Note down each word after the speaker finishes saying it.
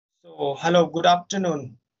So, hello, good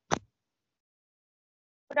afternoon.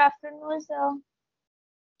 Good afternoon, sir.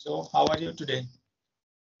 So, how are you today?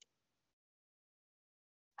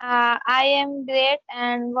 I am great,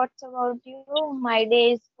 and what's about you? My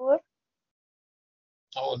day is good.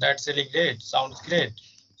 Oh, that's really great. Sounds great.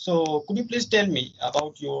 So, could you please tell me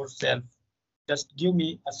about yourself? Just give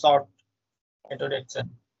me a short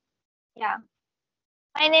introduction. Yeah,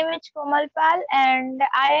 my name is Komal Pal, and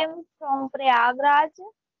I am from Prayagraj,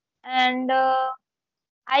 and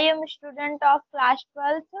I am a student of class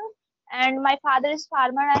 12th. And my father is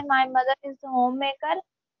farmer, and my mother is a homemaker.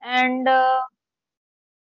 And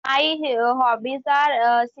my hobbies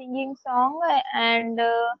are singing song, and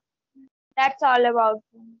that's all about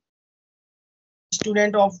me.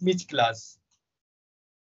 Student of which class?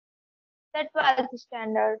 The 12th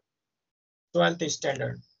standard. 12th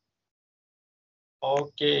standard.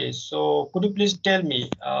 Okay, so could you please tell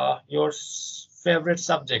me your favorite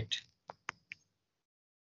subject?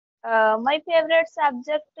 My favorite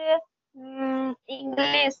subject,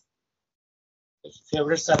 English.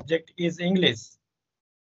 Favorite subject is English.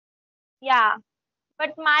 Yeah,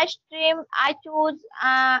 but my stream I choose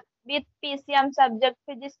with PCM subject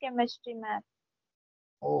physics, chemistry, math.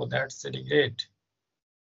 Oh, that's really great.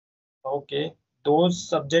 Okay, those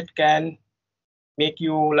subject can make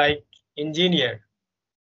you like engineer.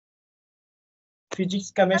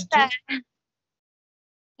 Physics, Not chemistry. that.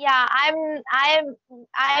 Yeah,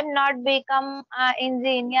 I'm not become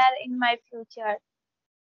engineer in my future.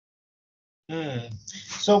 Hmm.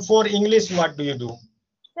 So for English, what do you do?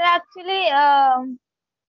 So actually,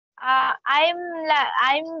 I'm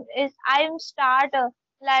start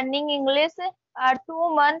learning English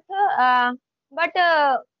 2 months. But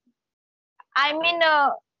I mean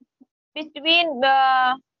between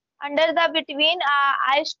under the between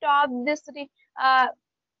I stopped this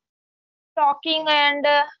talking and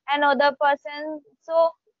another person.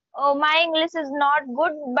 So my English is not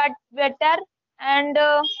good but better. And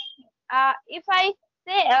if I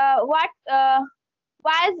say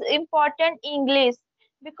why is important English,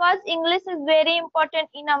 because English is very important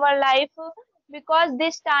in our life, because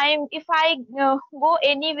this time if I go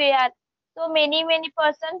anywhere, so many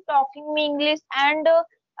person talking me English. And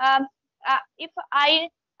um, if I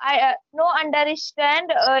no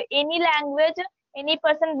understand any language, any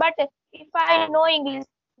person, but if I know English,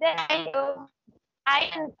 then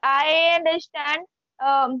I understand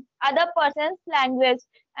other person's language.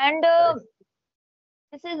 And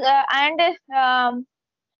this is and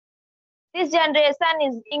this generation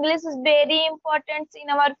is English is very important in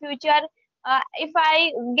our future. If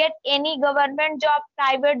I get any government job,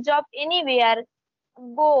 private job, anywhere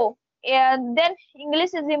go, then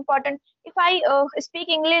English is important. If I speak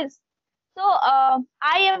English, so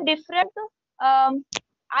I am different. um,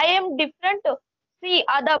 I am different to see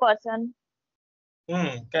other person.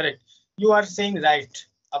 Correct. You are saying right.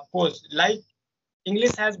 Of course, like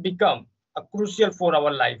English has become a crucial for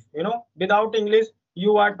our life. Without English,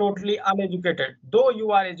 you are totally uneducated. Though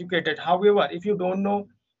you are educated, however, if you don't know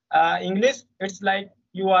English, it's like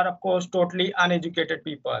you are, of course, totally uneducated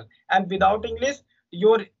people. And without English,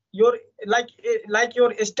 your like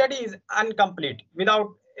your study is incomplete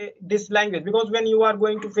without this language. Because when you are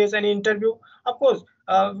going to face any interview, of course,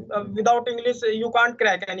 without English, you can't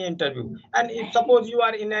crack any interview. And if suppose you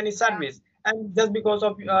are in any service, and just because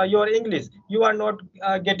of your English you are not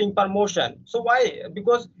getting promotion. So why?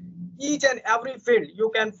 Because each and every field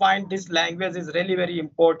you can find this language is really very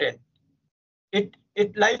important. It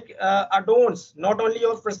like adorns not only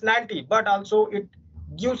your personality, but also it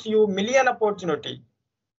gives you million opportunity.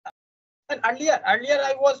 And earlier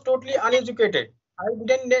I was totally uneducated.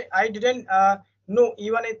 I didn't know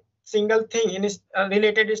even a single thing in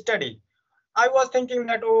related study. I was thinking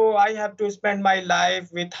that, oh, I have to spend my life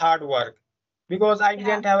with hard work because I Yeah.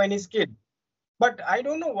 didn't have any skill. But I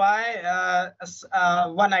don't know why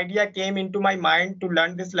one idea came into my mind to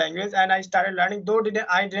learn this language, and I started learning. Though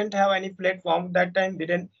I didn't have any platform that time,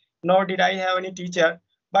 didn't nor did I have any teacher,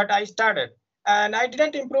 but I started and I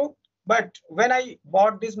didn't improve. But when I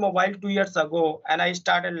bought this mobile 2 years ago and I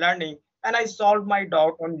started learning and I solved my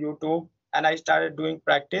doubt on YouTube and I started doing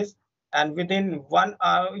practice, and within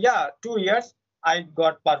 2 years I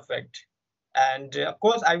got perfect. And of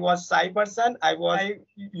course I was shy person. I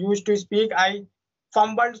used to speak, I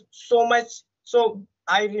fumbled so much. So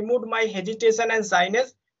I removed my hesitation and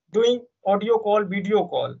shyness doing audio call, video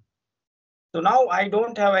call. So now I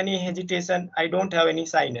don't have any hesitation, I don't have any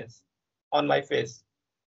shyness on my face.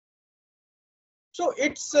 So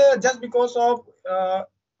it's just because of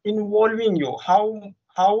involving you,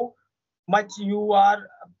 how much you are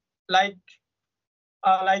like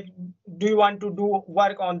like, do you want to do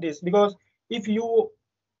work on this? Because if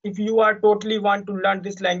you are totally want to learn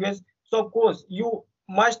this language, so of course you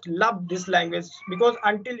must love this language. Because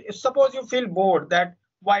until suppose you feel bored, that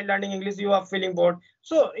while learning English you are feeling bored,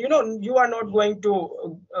 so you are not going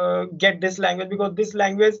to get this language. Because this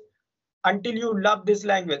language, until you love this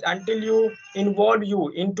language, until you involve you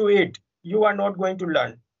into it, you are not going to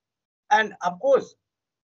learn. And of course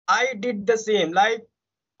I did the same. Like,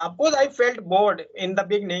 of course I felt bored in the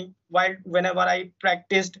beginning while whenever I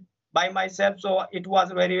practiced by myself, so it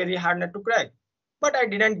was very very hard not to crack. But I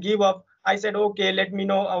didn't give up. I said, okay, let me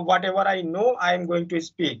know whatever I know, I am going to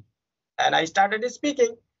speak. And I started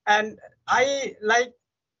speaking. And I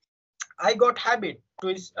got habit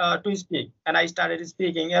to speak, and I started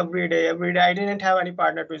speaking every day. Every day, I didn't have any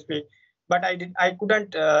partner to speak, but I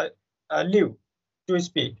couldn't live to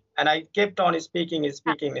speak, and I kept on speaking and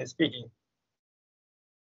speaking and speaking.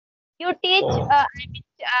 You teach, So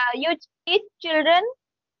you teach children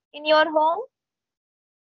in your home?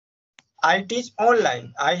 I teach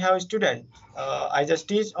online. I have a student. I just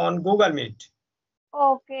teach on Google Meet.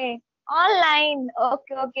 Okay. Online.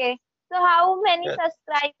 Okay, okay. So how many Yes.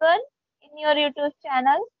 subscribers in your YouTube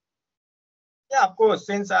channel? Yeah, of course.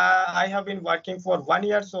 Since I have been working for 1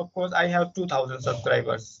 year, so of course I have 2,000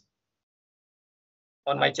 subscribers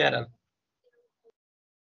on my channel.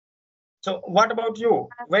 So what about you?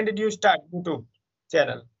 When did you start YouTube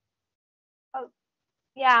channel? Uh,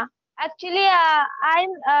 yeah. Actually,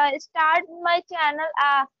 I start my channel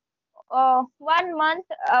 1 month,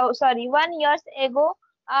 sorry, 1 years ago.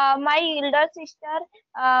 My elder sister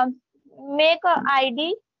make a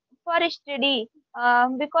ID for study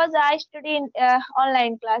because I study in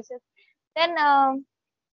online classes. Then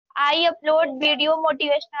I upload video,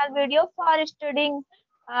 motivational video for studying.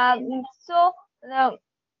 So uh,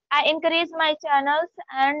 I increase my channels,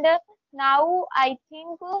 and now I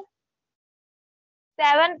think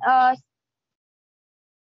seven Hmm.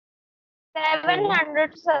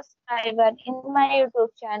 700 subscriber in my YouTube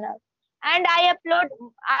channel. And I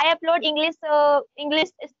upload English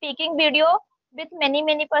speaking video with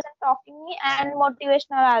many person talking me and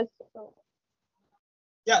motivational also.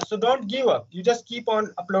 Yeah, so don't give up. You just keep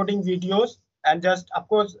on uploading videos, and just of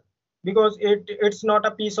course, because it's not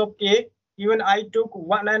a piece of cake. Even I took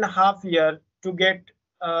 1.5 year to get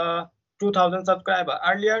 2,000 subscriber.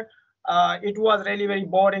 Earlier it was really very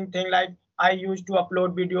boring thing. Like, I used to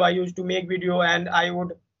upload video, I used to make video, and I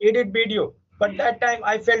would edit video. But that time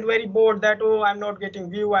I felt very bored that, oh, I'm not getting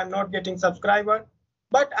view, I'm not getting subscriber.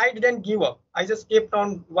 But I didn't give up. I just kept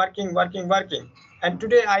on working, and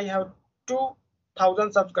today I have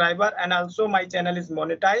 2,000 subscriber, and also my channel is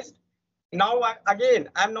monetized. Now again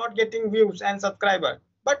I'm not getting views and subscriber,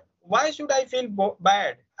 but why should I feel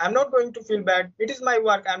bad? I'm not going to feel bad. It is my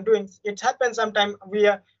work I'm doing. It happens sometime. We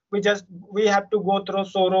have to go through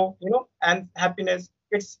sorrow, and happiness.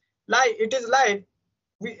 It's life. It is life.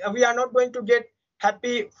 We are not going to get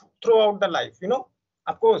happy throughout the life.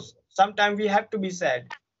 Of course sometimes we have to be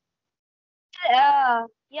sad.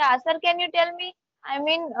 Yeah, sir, can you tell me, I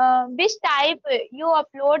mean, which type you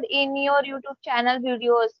upload in your YouTube channel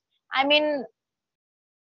videos? I mean,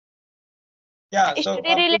 Yeah, so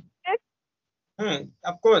study related?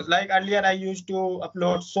 of course, like earlier I used to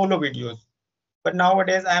upload solo videos, but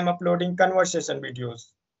nowadays I am uploading conversation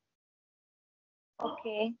videos.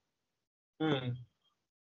 Okay. Hmm.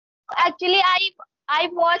 Actually, I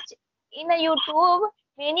watch in a YouTube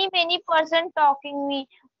many person talking me,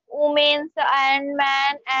 women's and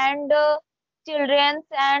man and children's,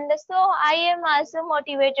 and so I am also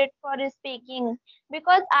motivated for speaking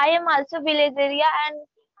because I am also village area, and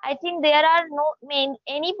I think there are no main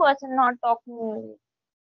any person not talking me.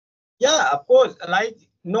 Yeah, of course. Like,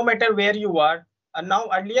 no matter where you are, now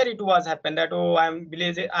earlier it was happened that, oh, I'm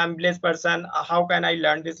village person. How can I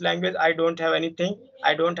learn this language? I don't have anything.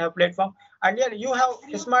 I don't have platform. Earlier you have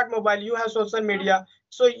a smart mobile, you have social media,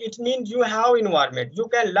 so it means you have environment. You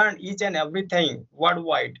can learn each and everything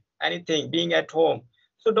worldwide, anything being at home.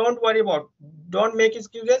 So don't worry about. Don't make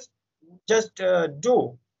excuses. Just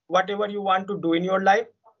do whatever you want to do in your life.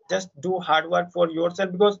 Just do hard work for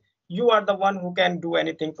yourself, because you are the one who can do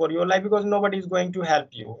anything for your life, because nobody is going to help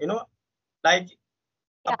you. Like,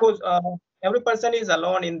 of Yeah, course every person is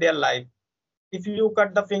alone in their life. If you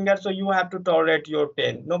cut the finger, so you have to tolerate your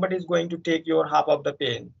pain. Nobody is going to take your half of the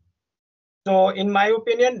pain. So in my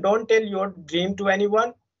opinion, don't tell your dream to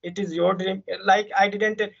anyone. It is your dream. Like, I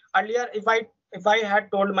didn't tell earlier. If I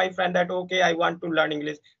had told my friend that, okay, I want to learn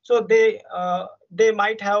English, so they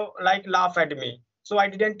might have like laugh at me. So I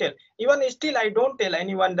didn't tell. Even still I don't tell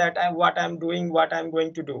anyone that what I'm doing, what I'm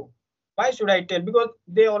going to do. Why should I tell? Because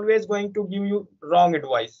they always going to give you wrong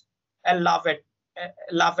advice and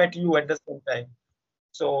laugh at you at the same time.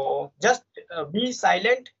 So just be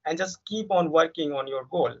silent and just keep on working on your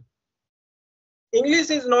goal. English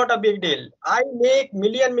is not a big deal. I make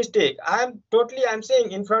million mistake. I'm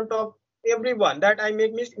saying in front of everyone that I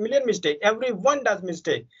make million mistake. Everyone does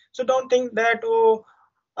mistake. So don't think that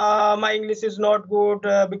my English is not good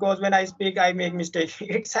because when I speak I make mistake.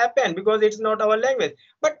 It's happened because it's not our language.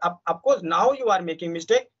 But of course now you are making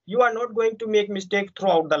mistake. You are not going to make mistake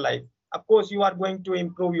throughout the life. Of course you are going to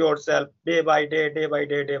improve yourself day by day, day by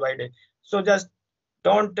day, day by day. So just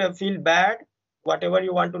don't feel bad. Whatever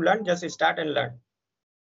you want to learn, just start and learn.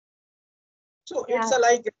 So it's Yeah. a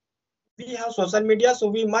like we have social media, so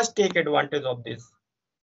we must take advantage of this.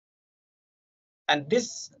 And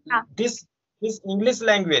Yeah. this English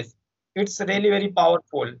language, it's really very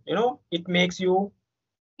powerful. You know, it makes you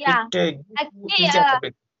it Yeah. gives you Actually, each and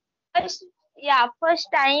everything. first, yeah, first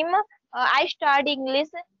time I studied English,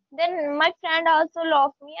 then my friend also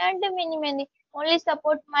love me and many only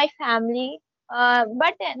support my family.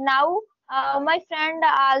 But now my friend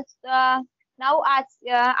now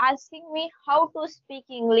asking me how to speak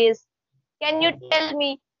English. Can you tell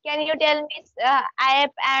me? Can you tell me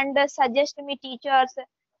app and suggest me teachers?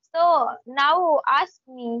 So now ask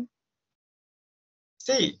me.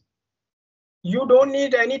 See, you don't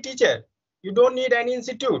need any teacher, you don't need any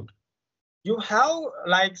institute. You have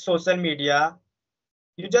like social media.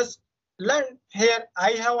 You just learn here.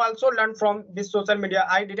 I have also learned from this social media.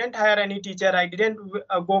 I didn't hire any teacher. I didn't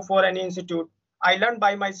go for any institute. I learned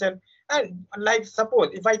by myself. And like suppose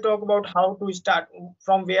if I talk about how to start,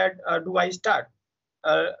 from where do I start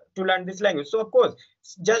to learn this language? So of course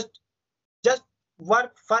just just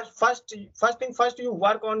work first thing first, you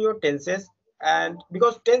work on your tenses. And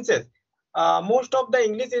because tenses, most of the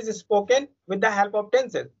English is spoken with the help of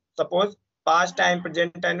tenses. Suppose past time,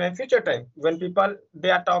 present time, and future time. When people they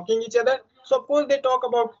are talking each other, suppose they talk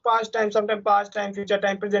about past time, sometimes past time, future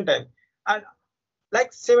time, present time. And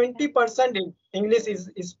like 70% in English is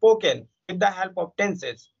spoken with the help of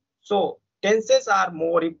tenses. So tenses are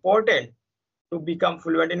more important to become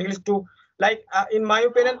fluent in English. To like in my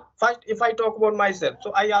opinion, first if I talk about myself,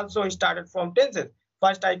 so I also started from tenses.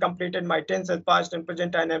 First I completed my tenses, past and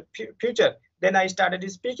present and future. Then I started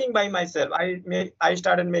speaking by myself. I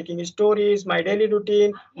started making stories, my daily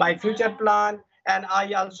routine, my future plan, and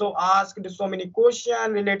I also asked so many questions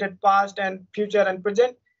related past and future and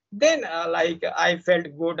present. Then like I felt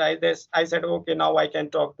good. I said okay, now I can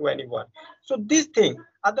talk to anyone. So this thing,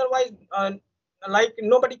 otherwise like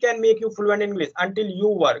nobody can make you fluent in English until you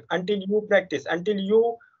work, until you practice, until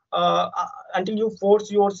you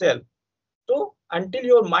force yourself. So until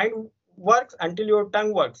your mind works, until your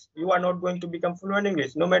tongue works, you are not going to become fluent in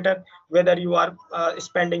English, no matter whether you are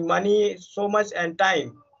spending money so much and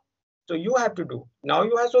time. So you have to do. Now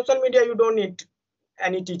you have social media, you don't need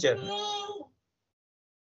any teacher.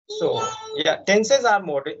 So yeah, tenses are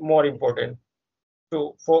more important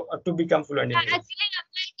to become fluent in Yeah, English.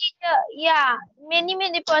 actually, yeah,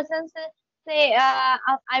 many persons say,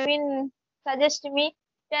 I mean, suggest me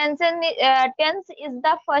tense is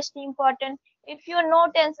the first important. If you know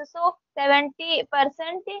tense, so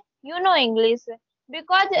 70% you know English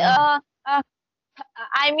because Mhm.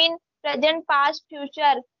 I mean present, past,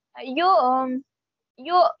 future. You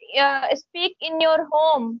speak in your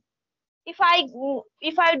home. If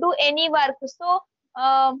I do any work, so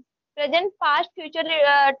present, past, future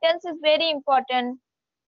tense is very important.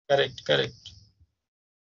 Correct, correct,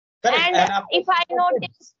 correct. And And of if course, I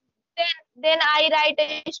notice, then I write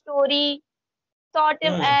a story, sort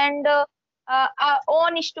of, hmm, and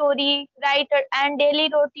own story, write and daily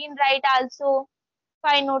routine, write also.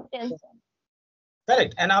 If I note tense.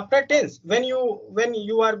 correct. And after tense, when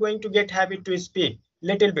you are going to get habit to speak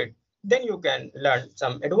little bit, then you can learn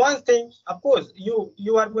some advanced thing. Of course,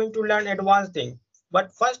 you are going to learn advanced thing.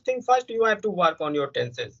 But first thing first, you have to work on your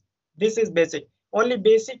tenses. This is basic. Only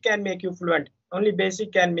basic can make you fluent. Only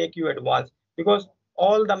basic can make you advanced, because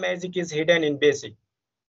all the magic is hidden in basic.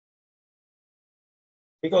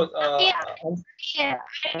 Because Yeah, yeah.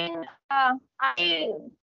 I mean, I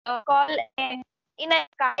call in a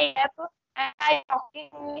Skype app, and I talking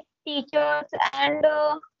with teachers and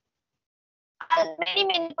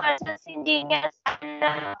many persons, engineers and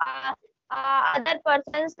other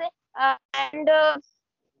persons, and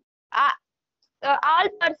uh, all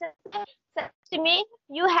persons suggest me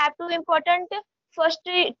you have to important first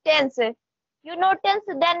tense. You know tense,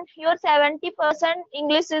 then your 70%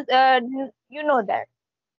 English is you know that.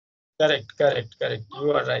 correct, correct, correct.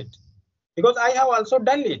 You are right. Because I have also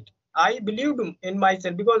done it. I believed in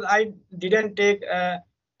myself because I didn't take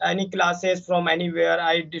any classes from anywhere.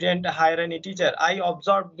 I didn't hire any teacher. I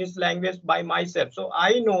observed this language by myself. So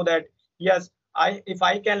I know that yes, if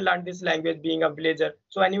I can learn this language being a villager,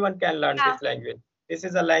 so anyone can learn Yeah. this language. This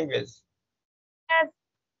is a language. Yes.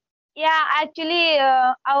 Yeah. Actually,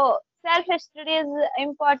 our self study is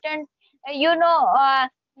important. You not.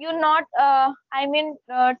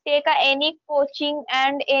 Take any coaching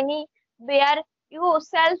and any where you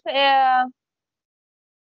self.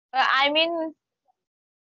 I mean,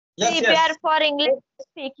 Yes, prepare yes. for English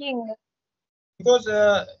speaking. Because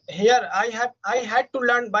here I had to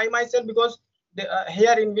learn by myself, because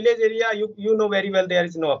here in village area you know very well there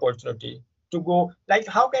is no opportunity to go. Like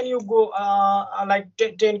how can you go like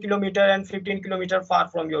 10 kilometer and 15 kilometer far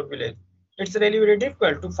from your village? It's really very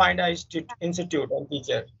difficult to find a institute and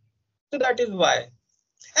teacher. So that is why.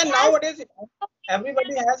 And Yes. nowadays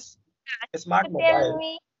everybody has a smart You tell mobile.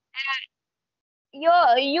 me. You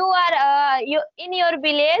are you in your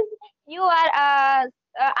village. You are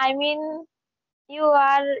you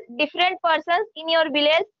are different persons in your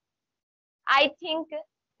village. I think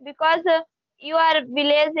because you are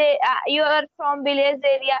from village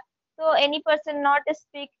area, so any person not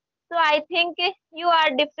speak. So I think you are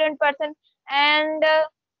different person, and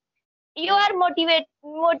you are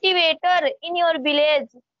motivator in your village.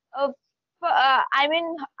 For,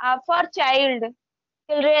 for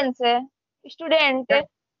children's student,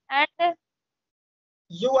 and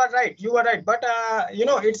You are right. You are right. But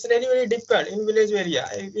it's really very difficult in village area.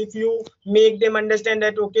 If you make them understand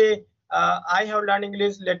that okay, I have learned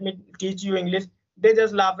English, let me teach you English. They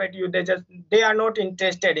just laugh at you. They are not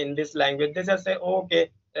interested in this language. They just say, oh, okay,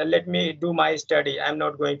 let me do my study. I'm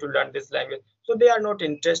not going to learn this language. So they are not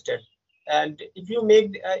interested. And if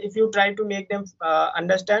you try to make them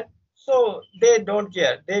understand, so they don't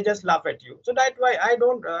care. They just laugh at you. So that's why I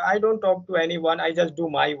don't talk to anyone. I just do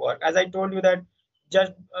my work. As I told you that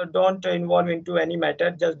just don't involve into any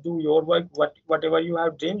matter. Just do your work. Whatever you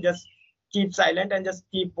have dreamed, just keep silent and just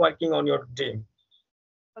keep working on your dream.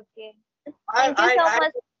 okay. i Thank you i so i,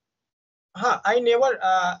 much.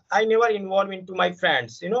 I never involve into my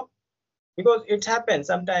friends, because it happens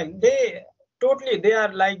sometimes they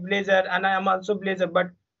are like blazer and I am also blazer,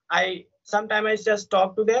 but I sometimes I just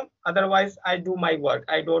talk to them. Otherwise I do my work.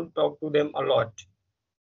 I don't talk to them a lot.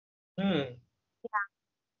 Hmm. Yeah,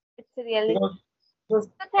 it's really. Because So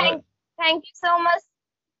thank you so much,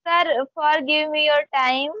 sir, for giving me your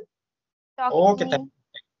time talking okay, me.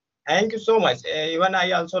 thank you so much. Even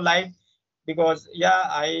I also like, because yeah,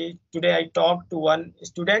 I today I talked to one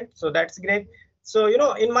student, so that's great. So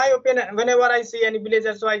in my opinion, whenever I see any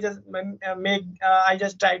villager, so I just I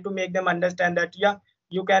just try to make them understand that yeah,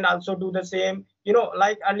 you can also do the same.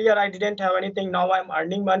 Like earlier I didn't have anything, now I'm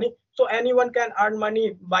earning money. So anyone can earn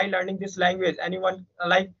money by learning this language. Anyone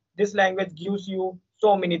like this language gives you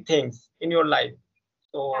so many things in your life.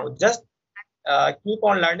 Yeah. So just keep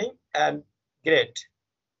on learning and great.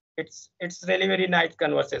 It's really very nice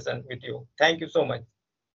conversation with you. Thank you so much.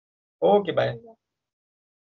 Okay, bye.